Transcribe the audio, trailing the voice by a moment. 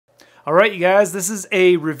All right, you guys, this is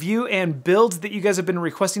a review and build that you guys have been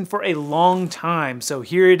requesting for a long time. So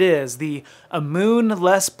here it is, the Ammoon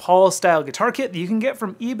Les Paul style guitar kit that you can get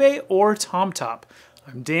from eBay or TomTop.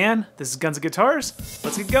 I'm Dan, this is Guns and Guitars.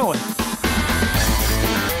 Let's get going.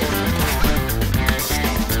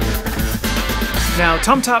 Now,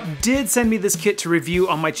 TomTop did send me this kit to review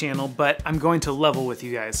on my channel, but I'm going to level with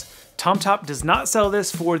you guys. TomTop does not sell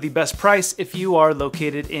this for the best price if you are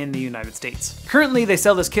located in the United States. Currently, they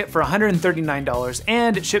sell this kit for $139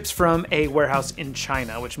 and it ships from a warehouse in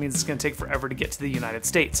China, which means it's going to take forever to get to the United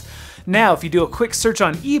States. Now, if you do a quick search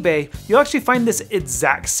on eBay, you'll actually find this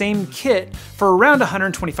exact same kit for around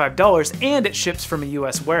 $125 and it ships from a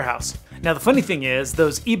US warehouse. Now, the funny thing is,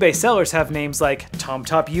 those eBay sellers have names like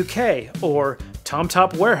TomTop UK or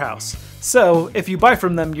TomTop Warehouse. So if you buy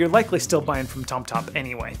from them, you're likely still buying from TomTop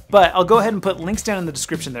anyway. But I'll go ahead and put links down in the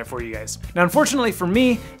description there for you guys. Now, unfortunately for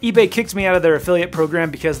me, eBay kicked me out of their affiliate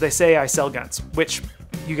program because they say I sell guns, which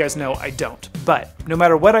you guys know I don't. But no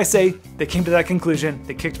matter what I say, they came to that conclusion,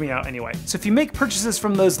 they kicked me out anyway. So if you make purchases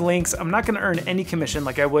from those links, I'm not gonna earn any commission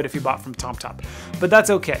like I would if you bought from TomTop, but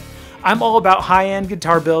that's okay. I'm all about high-end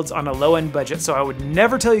guitar builds on a low-end budget, so I would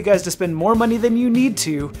never tell you guys to spend more money than you need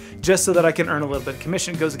to just so that I can earn a little bit of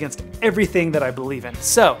commission. It goes against everything that I believe in.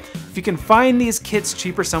 So if you can find these kits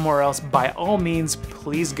cheaper somewhere else, by all means,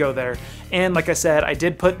 please go there. And like I said, I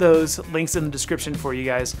did put those links in the description for you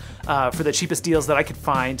guys for the cheapest deals that I could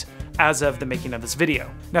find as of the making of this video.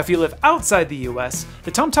 Now, if you live outside the US,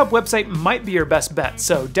 the TomTop website might be your best bet,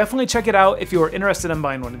 so definitely check it out if you're interested in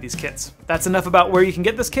buying one of these kits. That's enough about where you can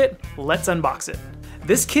get this kit. Let's unbox it.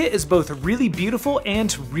 This kit is both really beautiful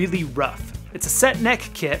and really rough. It's a set neck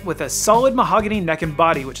kit with a solid mahogany neck and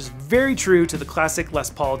body, which is very true to the classic Les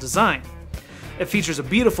Paul design. It features a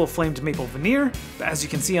beautiful flamed maple veneer, but as you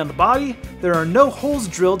can see on the body, there are no holes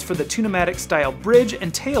drilled for the Tunematic style bridge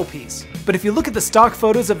and tailpiece. But if you look at the stock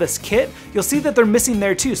photos of this kit, you'll see that they're missing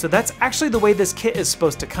there too, so that's actually the way this kit is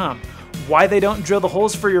supposed to come. Why they don't drill the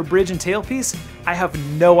holes for your bridge and tailpiece? I have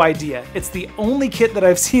no idea. It's the only kit that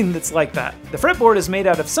I've seen that's like that. The fretboard is made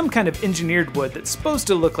out of some kind of engineered wood that's supposed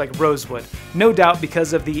to look like rosewood, no doubt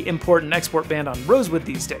because of the import and export ban on rosewood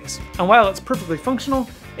these days. And while it's perfectly functional,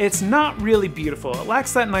 it's not really beautiful. It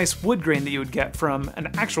lacks that nice wood grain that you would get from an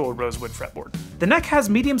actual rosewood fretboard. The neck has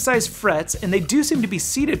medium-sized frets, and they do seem to be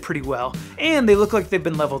seated pretty well, and they look like they've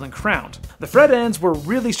been leveled and crowned. The fret ends were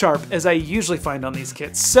really sharp, as I usually find on these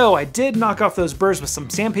kits, so I did knock off those burrs with some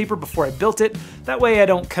sandpaper before I built it. That way I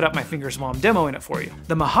don't cut up my fingers while I'm demoing it for you.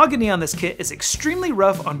 The mahogany on this kit is extremely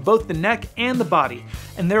rough on both the neck and the body,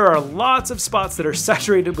 and there are lots of spots that are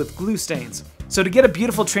saturated with glue stains. So to get a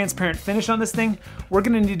beautiful transparent finish on this thing, we're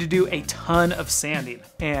gonna need to do a ton of sanding.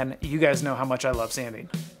 And you guys know how much I love sanding.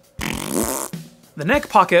 The neck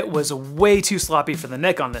pocket was way too sloppy for the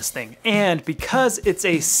neck on this thing, and because it's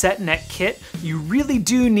a set neck kit, you really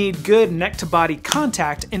do need good neck to body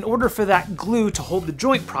contact in order for that glue to hold the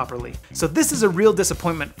joint properly. So this is a real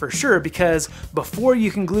disappointment for sure, because before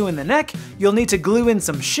you can glue in the neck, you'll need to glue in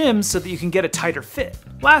some shims so that you can get a tighter fit.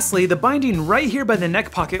 Lastly, the binding right here by the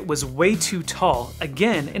neck pocket was way too tall,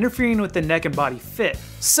 again interfering with the neck and body fit.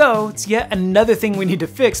 So it's yet another thing we need to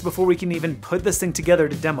fix before we can even put this thing together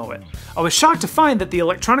to demo it. I was shocked to find that the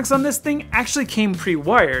electronics on this thing actually came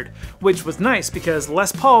pre-wired, which was nice because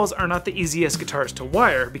Les Pauls are not the easiest guitars to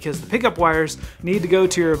wire, because the pickup wires need to go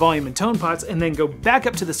to your volume and tone pots and then go back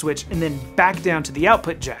up to the switch and then back down to the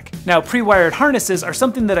output jack. Now, pre-wired harnesses are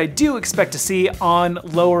something that I do expect to see on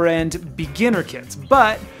lower end beginner kits,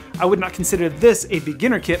 but I would not consider this a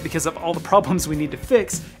beginner kit because of all the problems we need to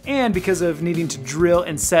fix and because of needing to drill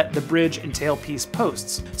and set the bridge and tailpiece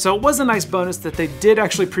posts. So it was a nice bonus that they did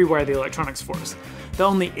actually pre-wire the electronics for us. The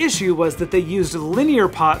only issue was that they used linear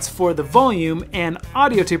pots for the volume and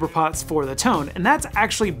audio taper pots for the tone, and that's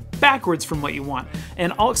actually backwards from what you want.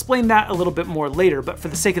 And I'll explain that a little bit more later, but for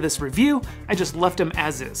the sake of this review, I just left them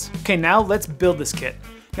as is. Okay, now let's build this kit.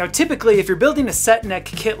 Now typically, if you're building a set neck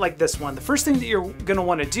kit like this one, the first thing that you're gonna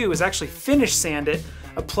wanna do is actually finish sand it,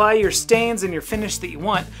 apply your stains and your finish that you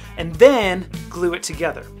want, and then glue it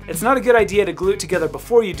together. It's not a good idea to glue it together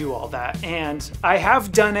before you do all that, and I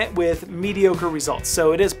have done it with mediocre results,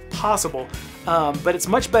 so it is possible, but it's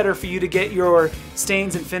much better for you to get your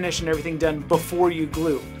stains and finish and everything done before you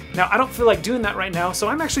glue. Now, I don't feel like doing that right now, so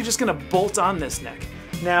I'm actually just gonna bolt on this neck.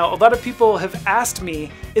 Now, a lot of people have asked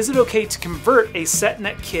me, is it okay to convert a set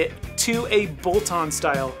neck kit to a bolt-on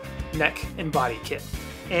style neck and body kit?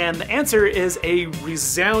 And the answer is a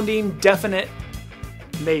resounding, definite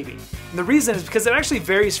maybe. And the reason is because it actually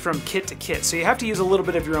varies from kit to kit, so you have to use a little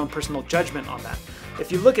bit of your own personal judgment on that.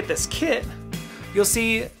 If you look at this kit, you'll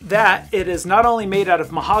see that it is not only made out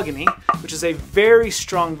of mahogany, which is a very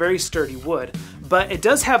strong, very sturdy wood, but it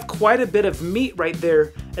does have quite a bit of meat right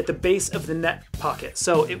there at the base of the neck pocket.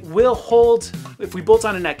 So it will hold, if we bolt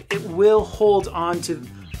on a neck, it will hold on to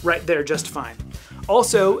right there just fine.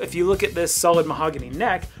 Also, if you look at this solid mahogany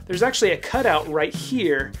neck, there's actually a cutout right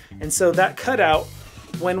here. And so that cutout,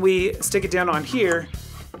 when we stick it down on here,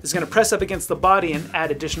 is going to press up against the body and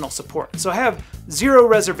add additional support. So I have zero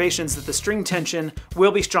reservations that the string tension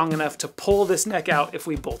will be strong enough to pull this neck out if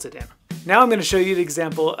we bolt it in. Now I'm going to show you an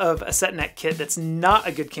example of a set neck kit that's not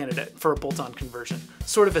a good candidate for a bolt-on conversion.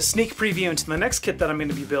 Sort of a sneak preview into the next kit that I'm going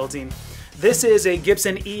to be building. This is a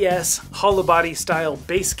Gibson ES hollow body style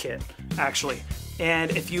base kit, actually.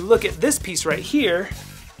 And if you look at this piece right here,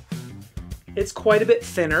 it's quite a bit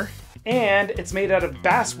thinner, and it's made out of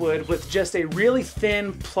basswood with just a really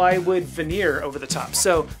thin plywood veneer over the top.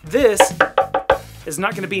 So this is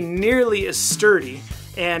not going to be nearly as sturdy,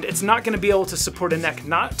 and it's not going to be able to support a neck,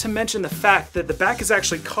 not to mention the fact that the back is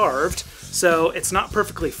actually carved, so it's not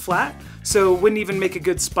perfectly flat, so it wouldn't even make a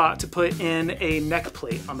good spot to put in a neck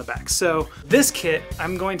plate on the back. So this kit,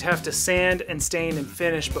 I'm going to have to sand and stain and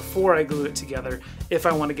finish before I glue it together if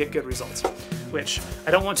I want to get good results, which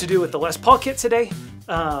I don't want to do with the Les Paul kit today,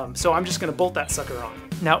 so I'm just going to bolt that sucker on.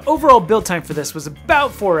 Now, overall build time for this was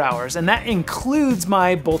about 4 hours, and that includes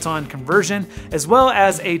my bolt-on conversion, as well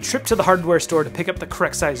as a trip to the hardware store to pick up the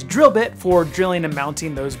correct size drill bit for drilling and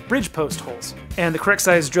mounting those bridge post holes. And the correct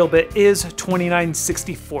size drill bit is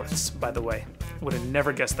 29/64, by the way. Would have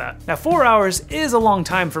never guessed that. Now 4 hours is a long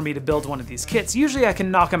time for me to build one of these kits. Usually I can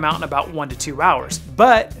knock them out in about 1 to 2 hours,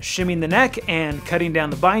 but shimming the neck and cutting down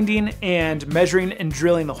the binding and measuring and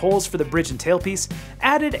drilling the holes for the bridge and tailpiece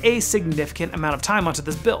added a significant amount of time onto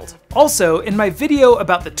this build. Also, in my video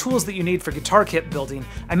about the tools that you need for guitar kit building,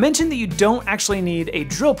 I mentioned that you don't actually need a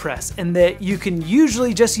drill press and that you can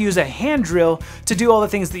usually just use a hand drill to do all the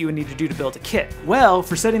things that you would need to do to build a kit. Well,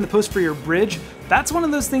 for setting the post for your bridge, that's one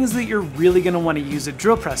of those things that you're really going to want to use a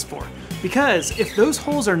drill press for. Because if those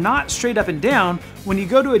holes are not straight up and down, when you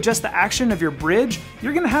go to adjust the action of your bridge,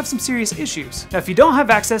 you're going to have some serious issues. Now, if you don't have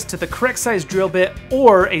access to the correct size drill bit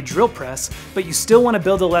or a drill press, but you still want to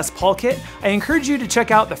build a Les Paul kit, I encourage you to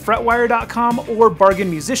check out thefretwire.com or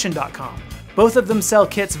bargainmusician.com. Both of them sell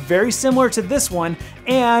kits very similar to this one,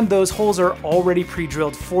 and those holes are already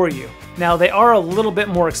pre-drilled for you. Now, they are a little bit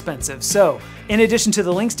more expensive, so in addition to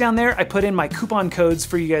the links down there, I put in my coupon codes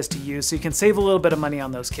for you guys to use so you can save a little bit of money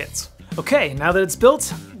on those kits. Okay, now that it's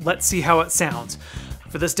built, let's see how it sounds.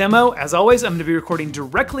 For this demo, as always, I'm going to be recording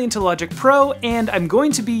directly into Logic Pro, and I'm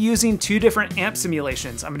going to be using 2 different amp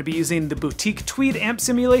simulations. I'm going to be using the Boutique Tweed amp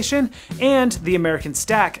simulation and the American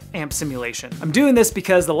Stack amp simulation. I'm doing this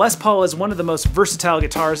because the Les Paul is one of the most versatile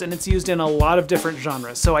guitars, and it's used in a lot of different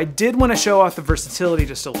genres, so I did want to show off the versatility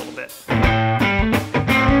just a little bit.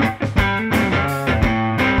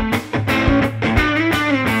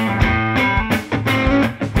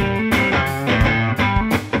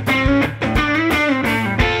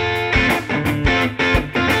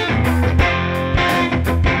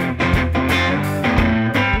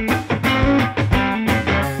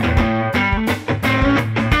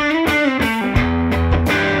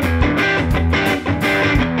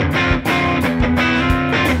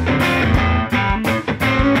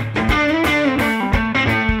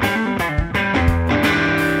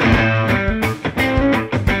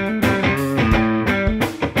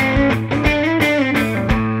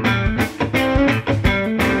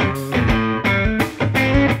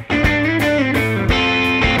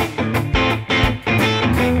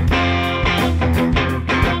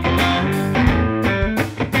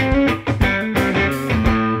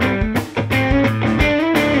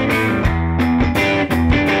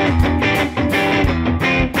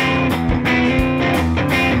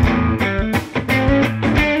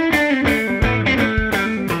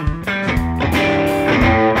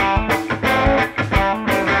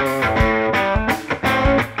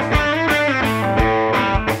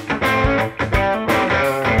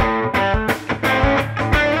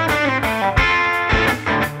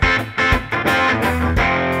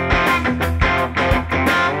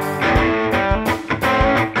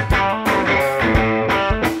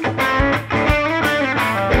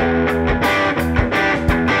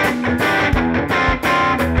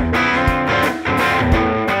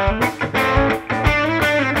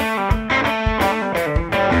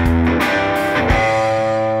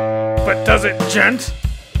 But does it, gent?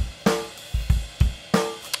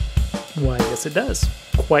 Why, yes it does.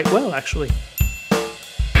 Quite well, actually.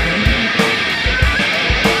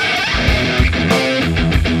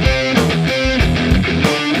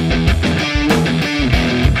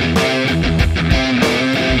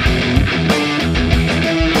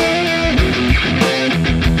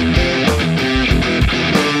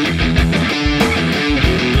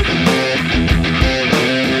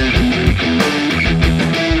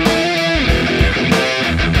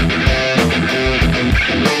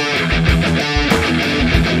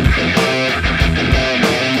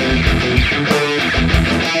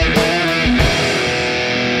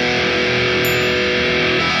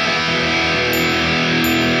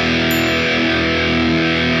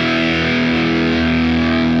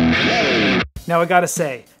 Now I gotta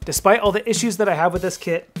say, despite all the issues that I have with this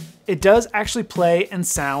kit, it does actually play and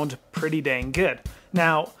sound pretty dang good.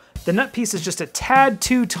 Now, the nut piece is just a tad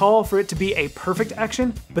too tall for it to be a perfect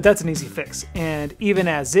action, but that's an easy fix. And even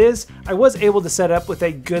as is, I was able to set up with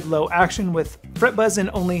a good low action with fret buzz in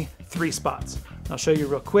only 3 spots. I'll show you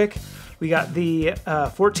real quick. We got the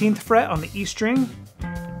 14th fret on the E string.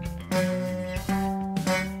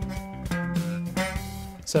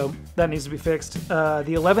 So that needs to be fixed. The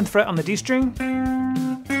 11th fret on the D string.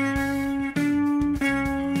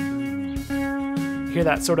 Hear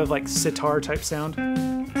that sort of like sitar type sound.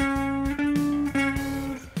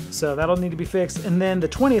 So that'll need to be fixed. And then the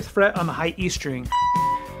 20th fret on the high E string.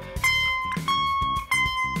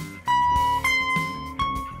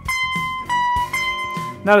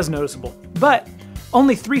 Not as noticeable, but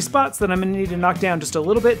only 3 spots that I'm gonna need to knock down just a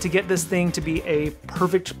little bit to get this thing to be a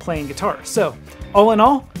perfect playing guitar. So all in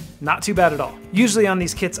all, not too bad at all. Usually on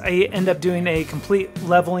these kits, I end up doing a complete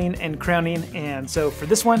leveling and crowning, and so for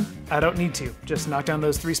this one, I don't need to. Just knock down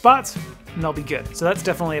those 3 spots and I'll be good. So that's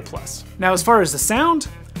definitely a plus. Now, as far as the sound,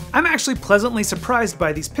 I'm actually pleasantly surprised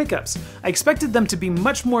by these pickups. I expected them to be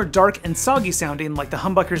much more dark and soggy sounding like the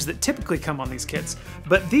humbuckers that typically come on these kits,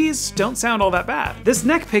 but these don't sound all that bad. This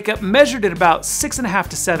neck pickup measured at about 6.5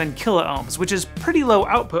 to 7 kiloohms, which is pretty low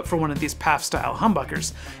output for one of these PAF style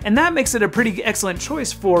humbuckers, and that makes it a pretty excellent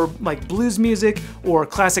choice for like blues music or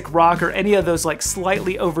classic rock or any of those like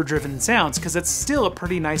slightly overdriven sounds, because it's still a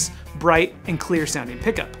pretty nice, bright and clear sounding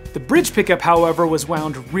pickup. The bridge pickup, however, was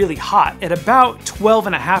wound really hot at about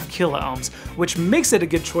 12.5 kiloohms, which makes it a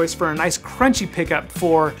good choice for a nice crunchy pickup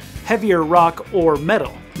for heavier rock or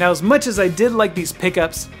metal. Now, as much as I did like these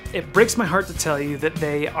pickups, it breaks my heart to tell you that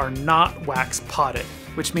they are not wax potted,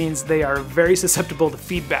 which means they are very susceptible to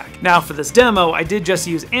feedback. Now, for this demo, I did just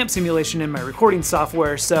use amp simulation in my recording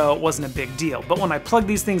software, so it wasn't a big deal. But when I plugged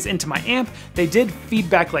these things into my amp, they did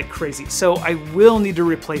feedback like crazy, so I will need to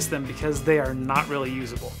replace them because they are not really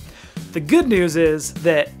usable. The good news is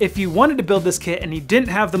that if you wanted to build this kit and you didn't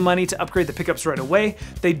have the money to upgrade the pickups right away,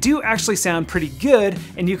 they do actually sound pretty good,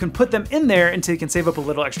 and you can put them in there until you can save up a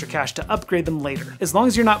little extra cash to upgrade them later. As long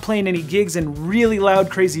as you're not playing any gigs in really loud,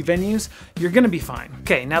 crazy venues, you're gonna be fine.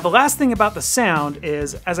 Okay, now the last thing about the sound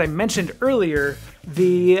is, as I mentioned earlier,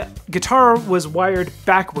 the guitar was wired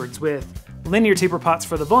backwards with linear taper pots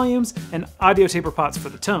for the volumes and audio taper pots for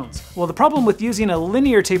the tones. Well, the problem with using a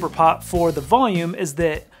linear taper pot for the volume is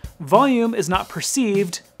that volume is not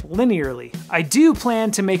perceived linearly. I do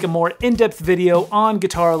plan to make a more in-depth video on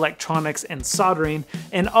guitar electronics and soldering,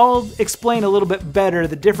 and I'll explain a little bit better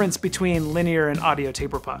the difference between linear and audio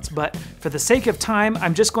taper pots, but for the sake of time,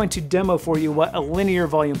 I'm just going to demo for you what a linear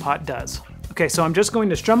volume pot does. Okay, so I'm just going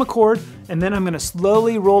to strum a chord, and then I'm going to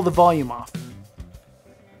slowly roll the volume off.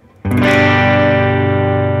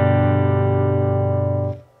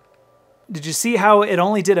 Did you see how it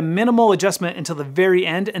only did a minimal adjustment until the very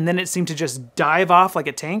end, and then it seemed to just dive off like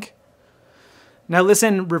a tank? Now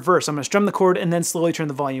listen, reverse. I'm gonna strum the chord and then slowly turn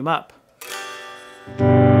the volume up.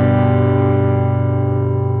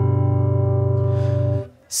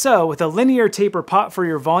 So with a linear taper pot for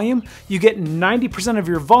your volume, you get 90% of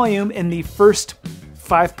your volume in the first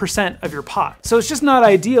 5% of your pot. So it's just not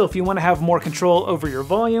ideal if you want to have more control over your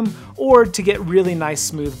volume or to get really nice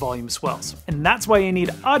smooth volume swells. And that's why you need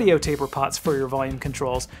audio taper pots for your volume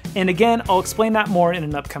controls. And again, I'll explain that more in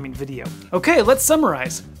an upcoming video. Okay, let's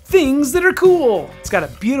summarize. Things that are cool. It's got a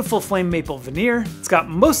beautiful flame maple veneer. It's got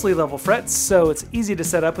mostly level frets, so it's easy to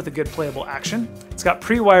set up with a good playable action. It's got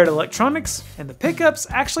pre-wired electronics, and the pickups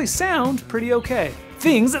actually sound pretty okay.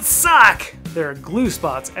 Things that suck! There are glue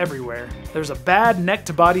spots everywhere. There's a bad neck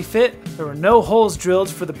to body fit. There were no holes drilled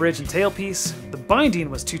for the bridge and tailpiece. The binding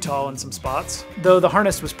was too tall in some spots. Though the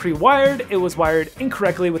harness was pre-wired, it was wired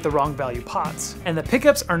incorrectly with the wrong value pots. And the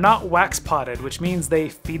pickups are not wax potted, which means they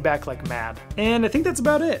feedback like mad. And I think that's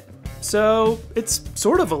about it. So it's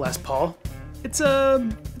sort of a Les Paul. It's a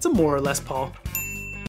more Les Paul.